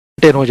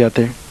Ten हो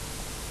जाते हैं।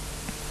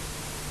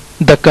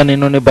 ढक्कन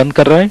इन्होंने बंद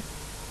कर रहा है,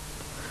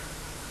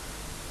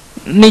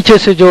 नीचे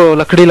से जो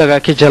लकड़ी लगा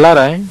के जला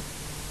रहा है,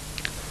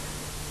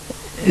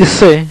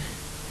 इससे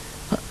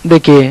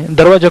देखिए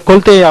दरवाजा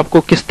खोलते ही आपको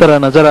किस तरह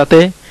नजर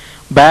आते हैं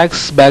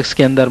बैग्स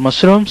के अंदर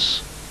मशरूम्स,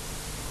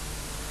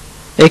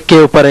 एक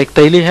के ऊपर एक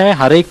तैली है,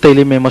 हर एक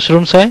तैली में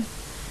मशरूम्स है,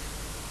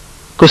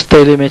 कुछ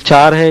तैली में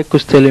 4 है,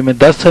 कुछ तैली में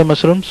 10 है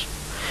मशरूम्स।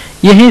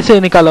 यहीं से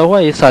निकाला हुआ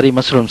ये सारी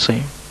मशरूम्स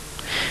है।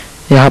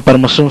 यहाँ पर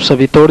मशरूम्स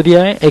सभी तोड़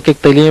दिया है, एक एक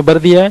तैली में भर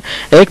दिया है।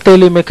 एक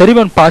तैली में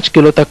करीबन 5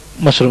 किलो तक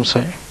मशरूम्स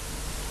है।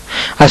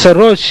 ऐसा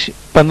रोज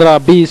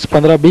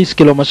 15-20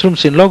 किलो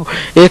मशरूम्स इन लोग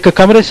एक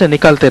कमरे से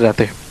निकालते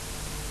रहते।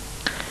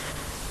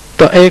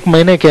 तो एक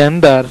महीने के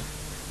अंदर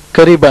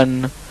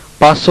करीबन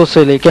 500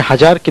 से लेके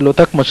 1000 किलो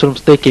तक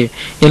मशरूम्स देके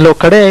इन लोग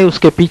खड़े हैं।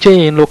 उसके पीछे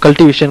इन लोग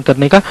कल्टीवेशन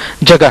करने का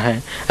जगह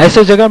है।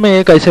 ऐसे जगह में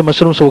एक ऐसे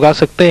मशरूम्स उगा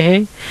सकते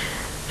हैं,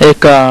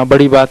 एक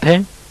बड़ी बात है।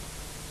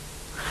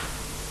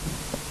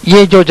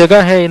 ये जो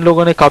जगह है इन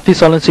लोगों ने काफी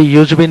सालों से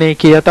यूज भी नहीं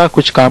किया था,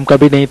 कुछ काम का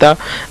भी नहीं था,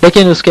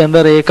 लेकिन उसके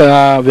अंदर एक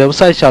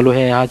व्यवसाय चालू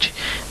है आज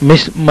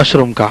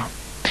मशरूम का।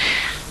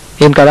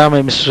 इनका नाम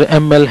है मिस्टर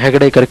ML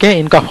हेगड़े करके,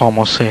 इनका फार्म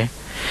हाउस है।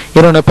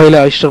 इन्होंने पहले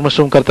ऑयस्टर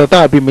मशरूम करता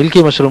था, अभी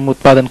मिल्की मशरूम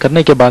उत्पादन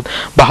करने के बाद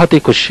बहुत ही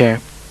खुश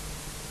है।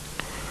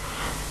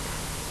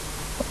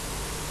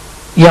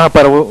 यहाँ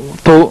पर वो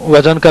तो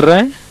वजन कर रहे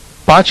हैं,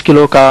 5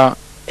 किलो का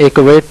एक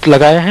वेट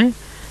लगाया है।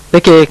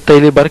 देखिए एक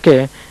तैली भर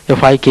के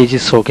 5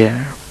 kg हो गया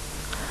है।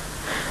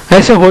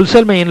 ऐसे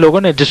होलसेल में इन लोगों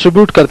ने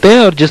डिस्ट्रीब्यूट करते हैं,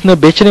 और जिसने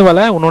बेचने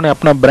वाला है उन्होंने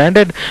अपना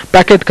ब्रांडेड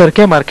पैकेट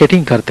करके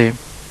मार्केटिंग करते हैं।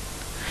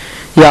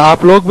 या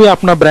आप लोग भी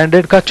अपना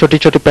ब्रांडेड का छोटी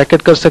छोटी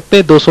पैकेट कर सकते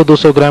हैं,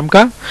 200-200 ग्राम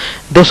का।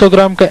 200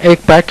 ग्राम का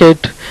एक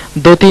पैकेट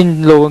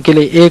 2-3 लोगों के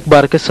लिए एक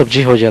बार के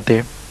सब्जी हो जाते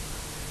हैं।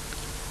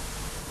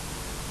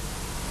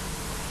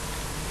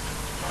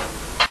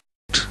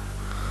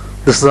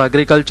 This is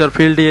agriculture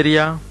field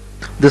area.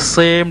 The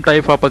same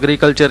type of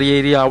agriculture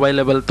area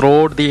available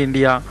throughout the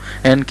India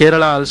and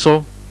Kerala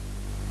also.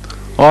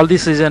 All the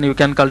season you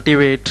can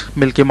cultivate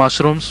milky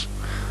mushrooms.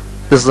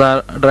 This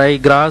is dry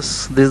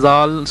grass. These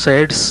are all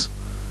shades.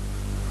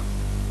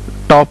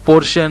 Top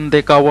portion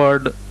they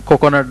covered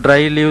coconut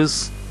dry leaves,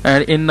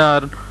 and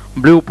inner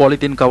blue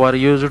polythene cover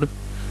used.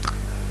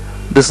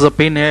 This is the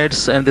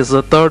pinheads, and this is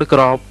the third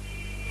crop.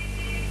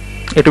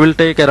 It will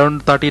take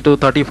around 30 to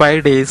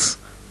 35 days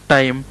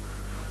time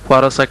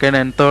for a second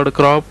and third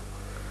crop.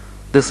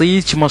 This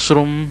each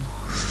mushroom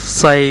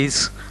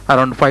size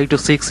around 5 to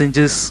 6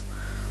 inches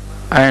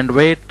and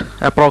weight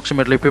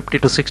approximately 50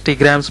 to 60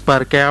 grams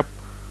per cap.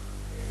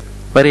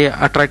 Very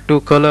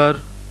attractive color,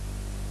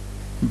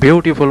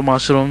 beautiful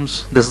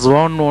mushrooms. This is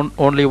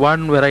only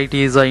one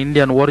variety is the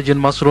Indian origin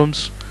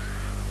mushrooms.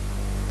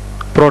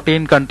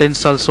 Protein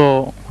contents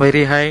also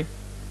very high,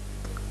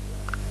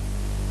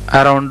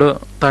 around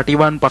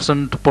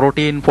 31%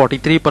 protein,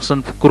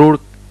 43% crude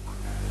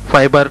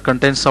fiber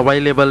contents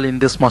available in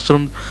this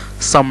mushroom.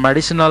 Some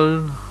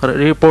medicinal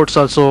reports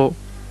also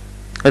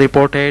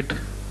reported,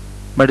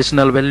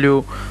 medicinal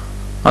value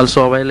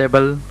also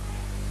available.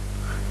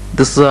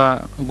 This is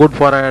good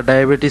for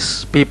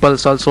diabetes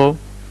peoples also.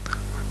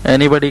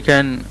 Anybody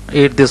can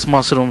eat these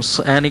mushrooms,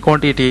 any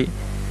quantity.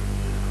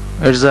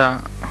 It's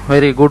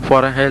very good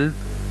for health.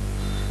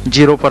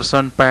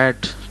 0%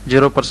 fat,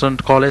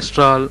 0%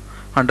 cholesterol,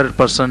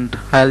 100%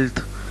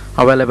 health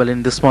available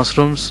in these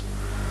mushrooms.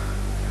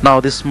 Now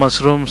this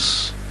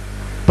mushrooms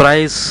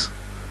price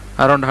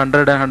around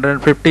 100 and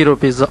 150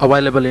 rupees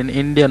available in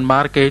Indian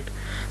market.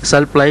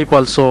 Shelf life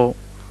also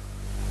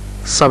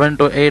 7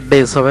 to 8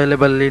 days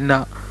available in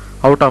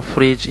out of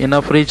fridge. In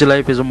a fridge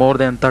life is more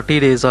than 30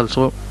 days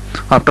also.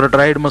 After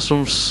dried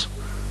mushrooms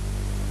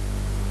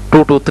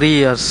 2 to 3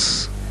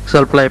 years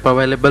shelf life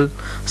available.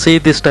 See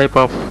this type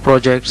of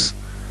projects.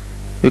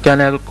 You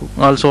can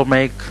also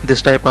make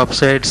this type of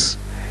sets.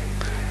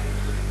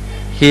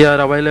 Here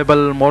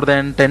available more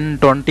than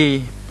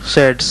 10-20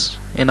 sheds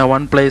in a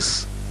one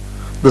place.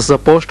 This is a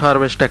post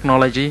harvest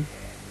technology.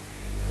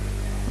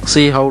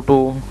 See how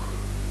to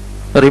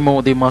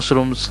remove the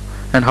mushrooms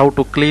and how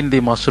to clean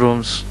the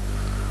mushrooms.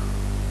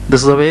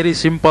 This is a very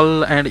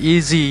simple and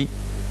easy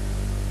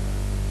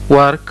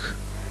work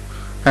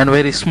and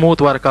very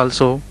smooth work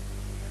also.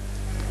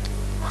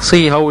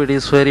 See how it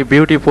is very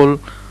beautiful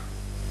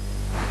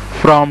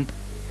from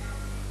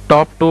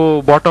top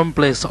to bottom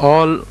place.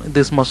 All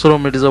this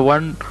mushroom, it is a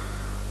one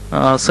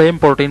same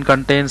protein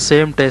contains,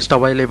 same taste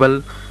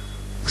available.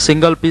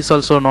 Single piece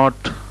also not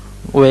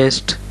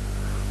waste.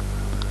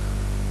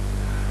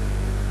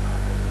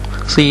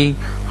 See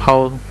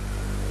how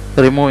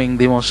removing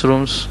the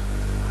mushrooms.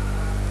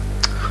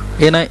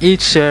 In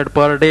each shed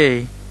per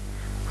day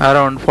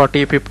around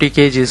 40-50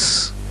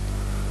 kgs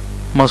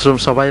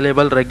mushrooms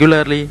available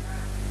regularly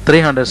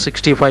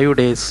 365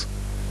 days.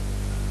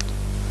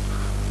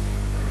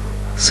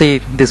 See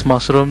these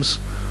mushrooms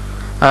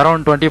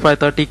around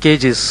 25-30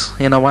 kgs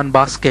in a one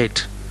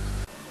basket.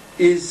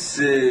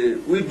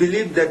 We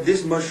believe that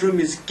this mushroom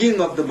is king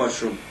of the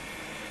mushroom.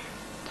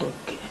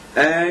 Okay.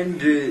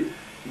 And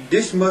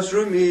this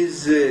mushroom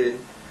is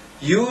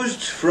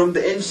used from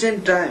the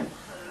ancient time.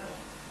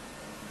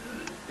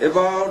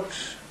 About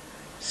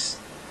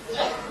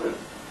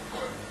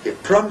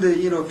from the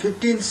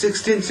 15th,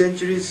 16th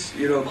centuries,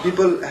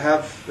 people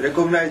have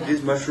recognized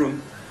this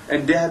mushroom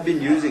and they have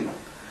been using.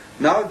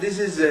 Now this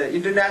is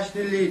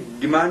internationally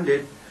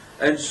demanded,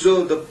 and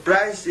so the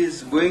price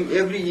is going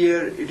every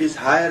year. It is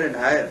higher and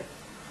higher.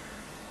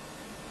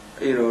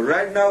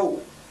 Right now,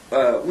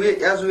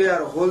 as we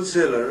are a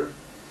wholesaler,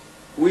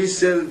 we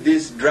sell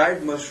these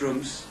dried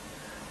mushrooms,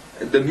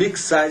 the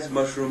mixed size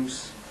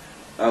mushrooms,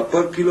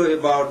 per kilo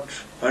about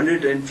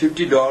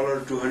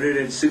 $150 to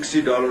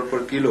 $160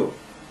 per kilo.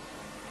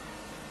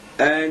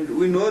 And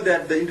we know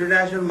that the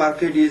international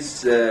market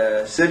is,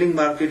 selling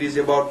market is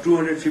about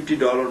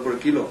 $250 per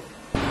kilo.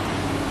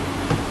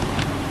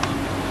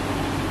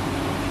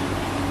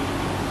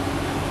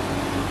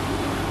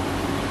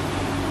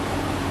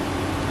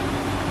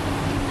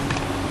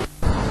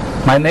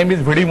 My name is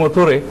Vidi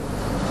Moture.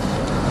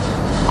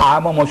 I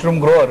am a mushroom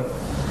grower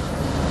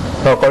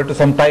for quite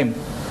some time.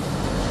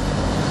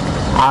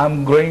 I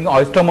am growing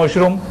oyster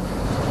mushroom,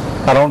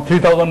 around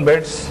 3,000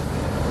 beds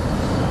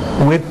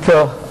with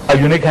a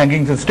unique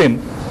hanging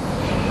system.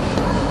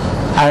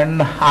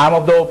 And I am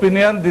of the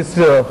opinion this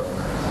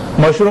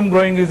mushroom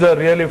growing is a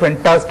really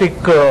fantastic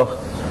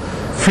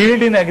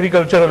field in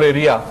agricultural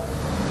area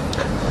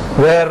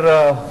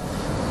where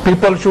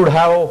people should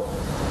have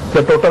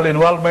the total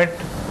involvement,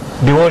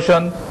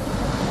 devotion,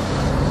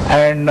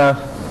 and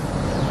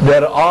they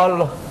are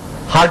all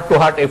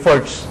heart-to-heart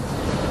efforts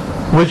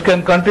which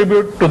can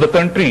contribute to the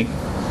country,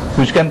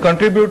 which can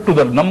contribute to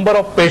the number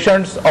of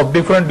patients of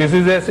different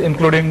diseases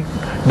including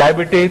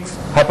diabetes,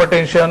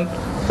 hypertension,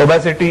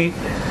 obesity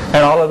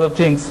and all other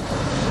things.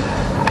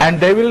 And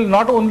they will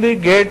not only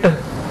get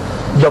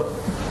the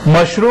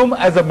mushroom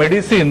as a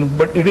medicine,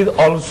 but it is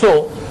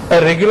also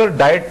a regular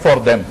diet for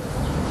them.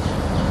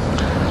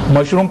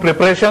 Mushroom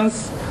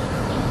preparations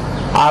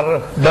are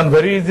done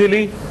very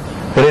easily.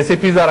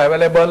 Recipes are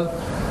available.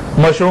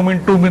 Mushroom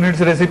in 2 minutes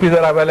recipes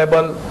are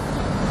available.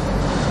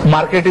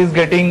 Market is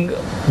getting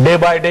day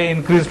by day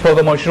increased for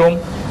the mushroom,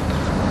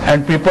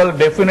 and people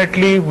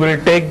definitely will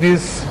take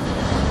this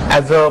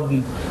as a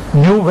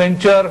new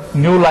venture,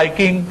 new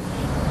liking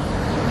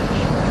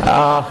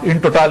in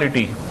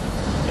totality.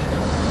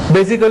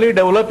 Basically,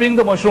 developing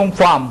the mushroom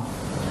farm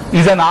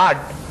is an art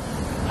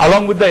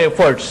along with the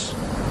efforts.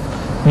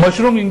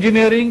 Mushroom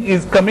engineering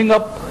is coming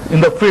up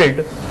in the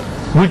field,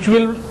 which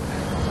will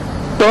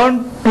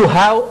turn to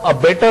have a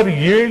better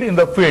yield in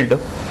the field.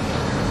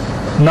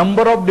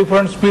 Number of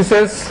different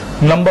species,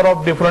 number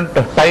of different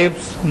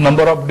types,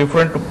 number of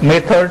different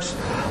methods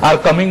are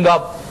coming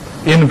up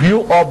in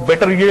view of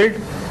better yield,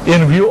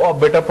 in view of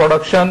better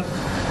production,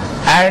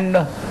 and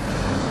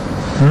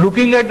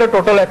looking at the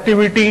total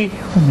activity,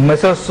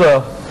 Messrs.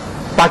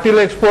 Patil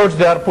experts,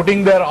 they are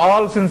putting their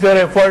all sincere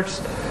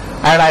efforts,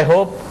 and I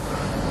hope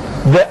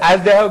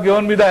as they have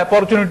given me the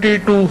opportunity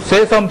to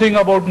say something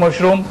about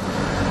mushroom,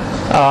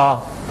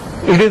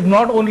 it is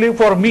not only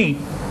for me,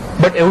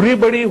 but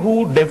everybody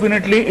who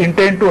definitely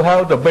intend to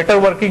have the better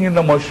working in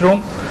the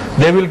mushroom,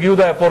 they will give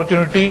the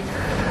opportunity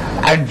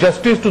and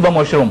justice to the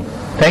mushroom.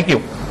 Thank you.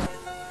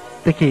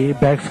 देखिए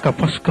bags का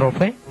first crop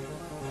है,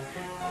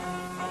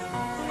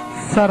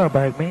 सारा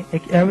bag में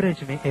एक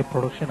average में एक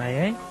production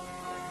आया है।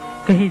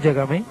 कहीं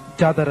जगह में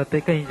ज्यादा रहते,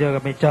 कहीं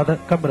जगह में ज्यादा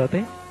कम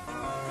रहते।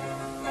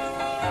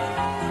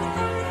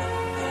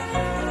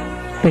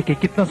 देखिए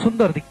कितना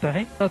सुंदर दिखता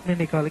है। साथ में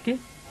निकाल के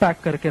पैक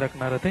करके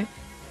रखना रहते।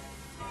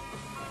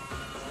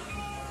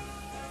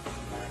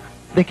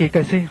 देखिए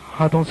कैसे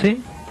हाथों से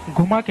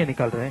घुमा के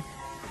निकल रहे हैं।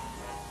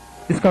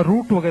 इसका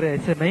रूट वगैरह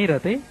ऐसे नहीं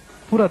रहते,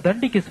 पूरा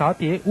डंडी के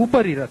साथ ये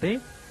ऊपर ही रहते।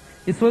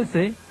 इस वजह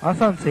से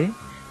आसान से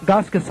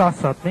घास के साथ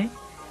साथ में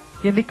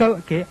ये निकल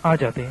के आ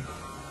जाते हैं।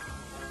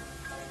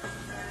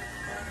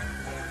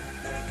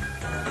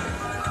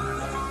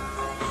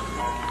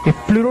 ये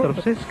प्लूरो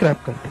तरफ से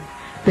स्क्रैप करते हैं।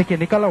 देखिए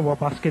निकाला हुआ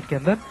बास्केट के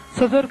अंदर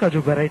सजर का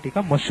जो वैरायटी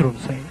का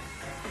मशरूम्स है।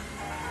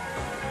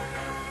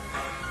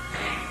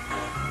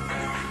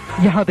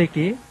 यहाँ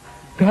देखिए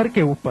घर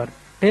के ऊपर,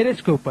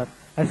 टेरेस के ऊपर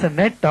ऐसा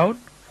नेट डाउन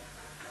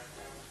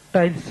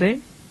टाइल्स से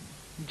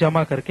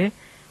जमा करके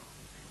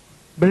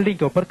बिल्डिंग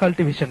के ऊपर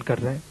कल्टीवेशन कर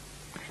रहे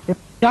हैं।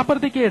 यहाँ पर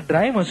देखिए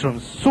ड्राई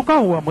मशरूम्स, सूखा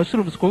हुआ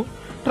मशरूम्स को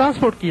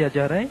ट्रांसपोर्ट किया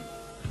जा रहा है।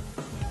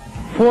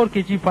 4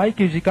 kg, 5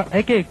 kg का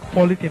एक एक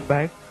पॉलीथीन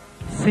बैग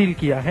सील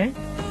किया है।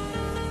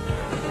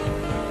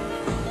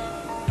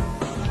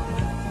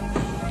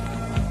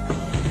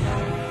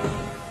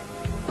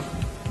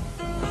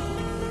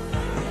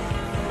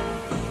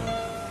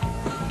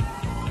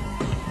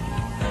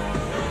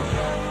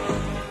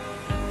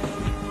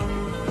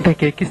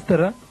 देखिए किस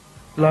तरह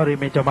लॉरी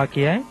में जमा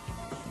किया है।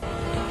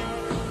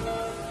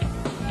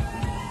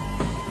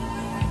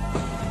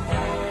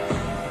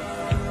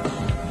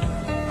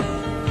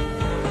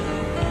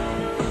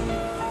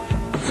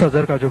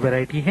 सजर का जो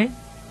वैरायटी है,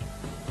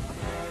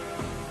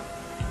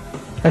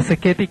 ऐसे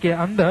खेती के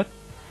अंदर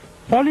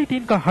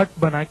पॉलीथीन का हट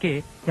बना के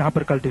यहाँ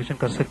पर कल्टीवेशन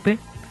कर सकते।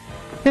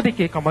 ये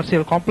देखिए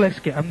कमर्शियल कॉम्प्लेक्स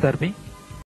के अंदर भी